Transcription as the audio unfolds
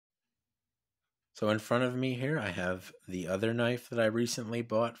So in front of me here, I have the other knife that I recently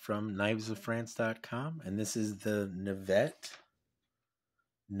bought from knivesoffrance.com, and this is the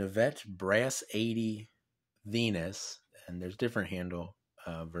Navette Brass 80 Venus, and there's different handle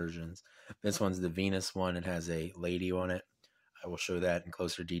versions. This one's the Venus one. It has a lady on it. I will show that in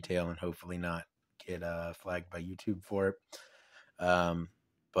closer detail and hopefully not get flagged by YouTube for it.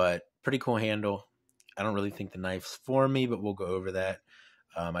 But pretty cool handle. I don't really think the knife's for me, but we'll go over that.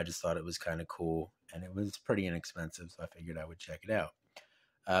 I just thought it was kind of cool, and it was pretty inexpensive, so I figured I would check it out.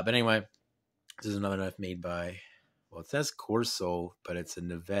 But anyway, this is another knife made by, well, it says Coursolle, but it's a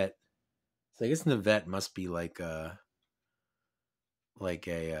Navette. So I guess Navette must be like a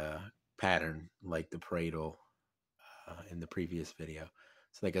pattern, like the Pradle in the previous video.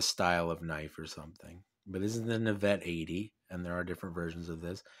 It's like a style of knife or something. But this is the Navette 80, and there are different versions of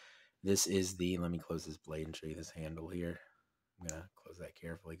this. This is the, let me close this blade and show you this handle here. I'm going to close that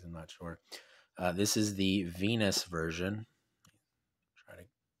carefully because I'm not sure. This is the Venus version.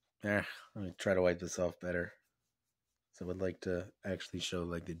 Let me try to wipe this off better. So I would like to actually show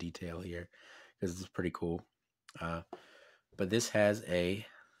like the detail here because it's pretty cool. But this has a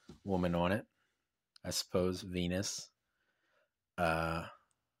woman on it. I suppose Venus.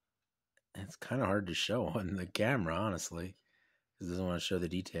 It's kind of hard to show on the camera, honestly, because it doesn't want to show the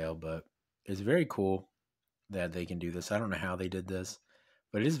detail, but it's very cool that they can do this. I don't know how they did this,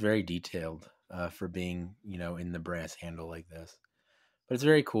 but it is very detailed for being, you know, in the brass handle like this. But it's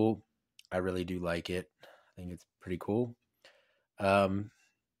very cool. I really do like it. I think it's pretty cool. But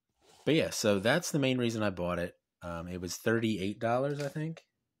yeah, so that's the main reason I bought it. It was $38, I think.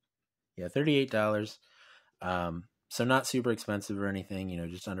 Yeah, $38. So not super expensive or anything, you know,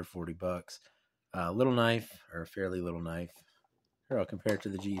 just under 40 bucks. Little knife, or a fairly little knife. Here, I'll compare it to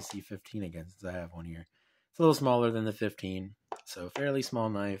the GEC 15 again, since I have one here. It's a little smaller than the 15, so fairly small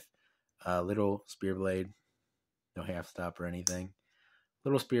knife. Little spear blade, no half stop or anything.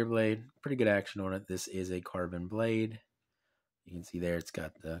 Little spear blade, pretty good action on it. This is a carbon blade. You can see there it's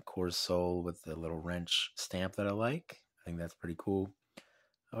got the Coursolle with the little wrench stamp that I like. I think that's pretty cool.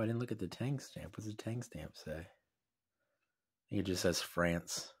 Oh, I didn't look at the Tang stamp. What's the Tang stamp say? I think it just says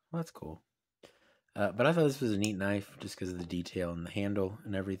France. Well, that's cool. But I thought this was a neat knife just because of the detail and the handle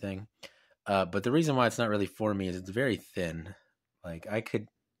and everything. But the reason why it's not really for me is it's very thin. Like,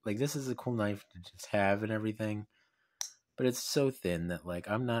 this is a cool knife to just have and everything. But it's so thin that, like,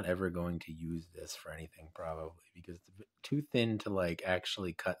 I'm not ever going to use this for anything probably because it's too thin to, like,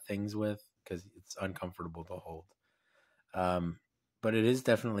 actually cut things with because it's uncomfortable to hold. But it is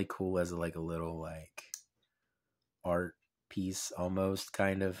definitely cool as, like, a little, like, art piece almost,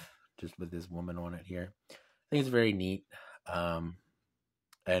 kind of, just with this woman on it here. I think it's very neat.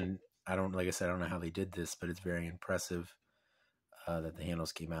 And like I said, I don't know how they did this, but it's very impressive that the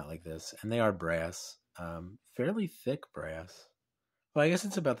handles came out like this. And they are brass. Fairly thick brass. Well, I guess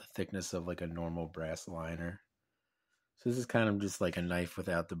it's about the thickness of like a normal brass liner. So this is kind of just like a knife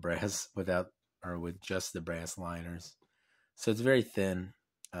without the brass, with just the brass liners. So it's very thin,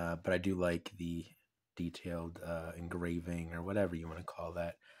 but I do like the detailed engraving or whatever you want to call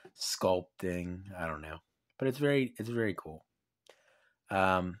that, sculpting. I don't know, but it's very cool.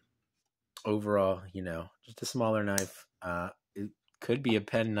 Overall, you know, just a smaller knife. It could be a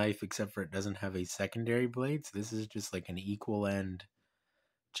pen knife, except for it doesn't have a secondary blade. So this is just like an equal end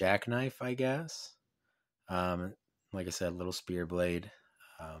jackknife, I guess. Like I said, little spear blade.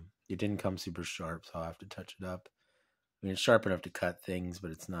 It didn't come super sharp, so I'll have to touch it up. I mean, it's sharp enough to cut things,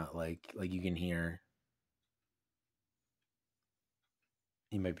 but it's not like you can hear.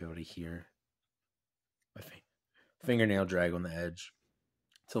 You might be able to hear my fingernail drag on the edge.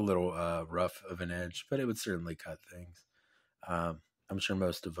 It's a little rough of an edge, but it would certainly cut things. I'm sure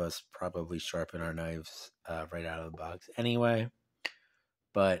most of us probably sharpen our knives right out of the box anyway.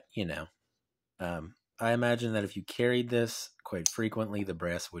 But, you know, I imagine that if you carried this quite frequently, the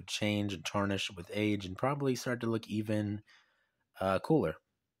brass would change and tarnish with age and probably start to look even cooler.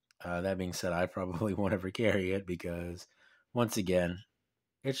 That being said, I probably won't ever carry it because, once again,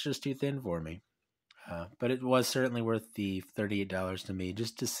 it's just too thin for me. But it was certainly worth the $38 to me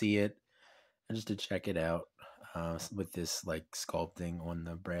just to see it and just to check it out with this like sculpting on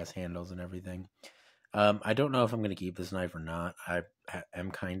the brass handles and everything. I don't know if I'm going to keep this knife or not. I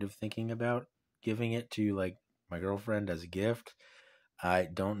am kind of thinking about giving it to like my girlfriend as a gift. I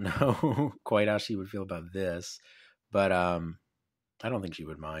don't know quite how she would feel about this, but I don't think she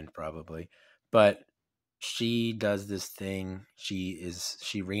would mind probably. But she does this thing. She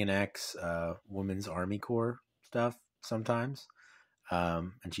reenacts Women's Army Corps stuff sometimes.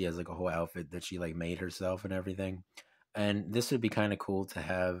 And she has like a whole outfit that she like made herself and everything. And this would be kind of cool to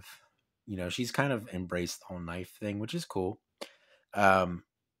have you know, she's kind of embraced the whole knife thing, which is cool. Um,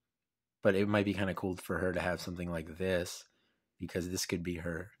 but it might be kind of cool for her to have something like this, because this could be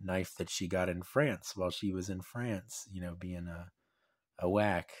her knife that she got in France while she was in France, you know, being a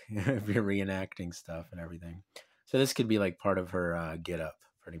whack if you're reenacting stuff and everything. So this could be like part of her get up,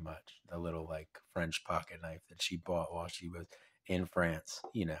 pretty much. The little like French pocket knife that she bought while she was in France,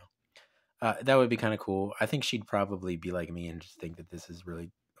 you know. That would be kind of cool. I think she'd probably be like me and just think that this is really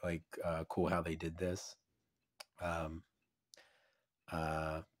like cool how they did this. Um,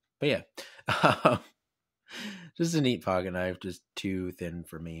 uh, but yeah, just a neat pocket knife, just too thin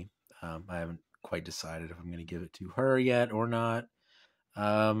for me. I haven't quite decided if I'm going to give it to her yet or not.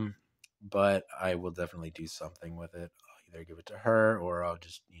 But I will definitely do something with it. I'll either give it to her or I'll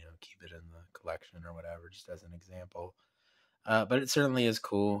just, you know, keep it in the collection or whatever, just as an example. But it certainly is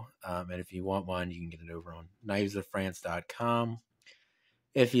cool. And if you want one, you can get it over on knivesoffrance.com.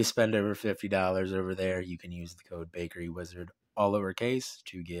 If you spend over $50 over there, you can use the code Bakery Wizard, all lowercase,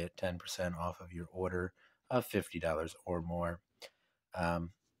 to get 10% off of your order of $50 or more. I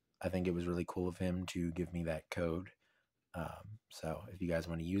think it was really cool of him to give me that code. So if you guys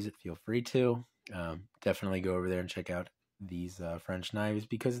want to use it, feel free to. Definitely go over there and check out these French knives,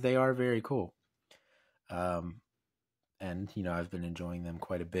 because they are very cool. And, you know, I've been enjoying them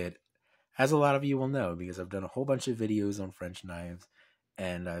quite a bit, as a lot of you will know, because I've done a whole bunch of videos on French knives,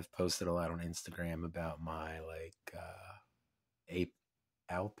 and I've posted a lot on Instagram about my, like,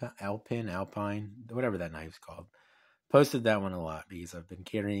 Alpine, whatever that knife's called. Posted that one a lot because I've been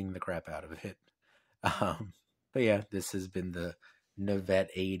carrying the crap out of it. But yeah, this has been the Navette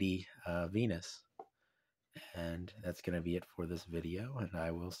 80 Venus. And that's going to be it for this video. And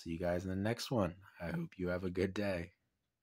I will see you guys in the next one. I hope you have a good day.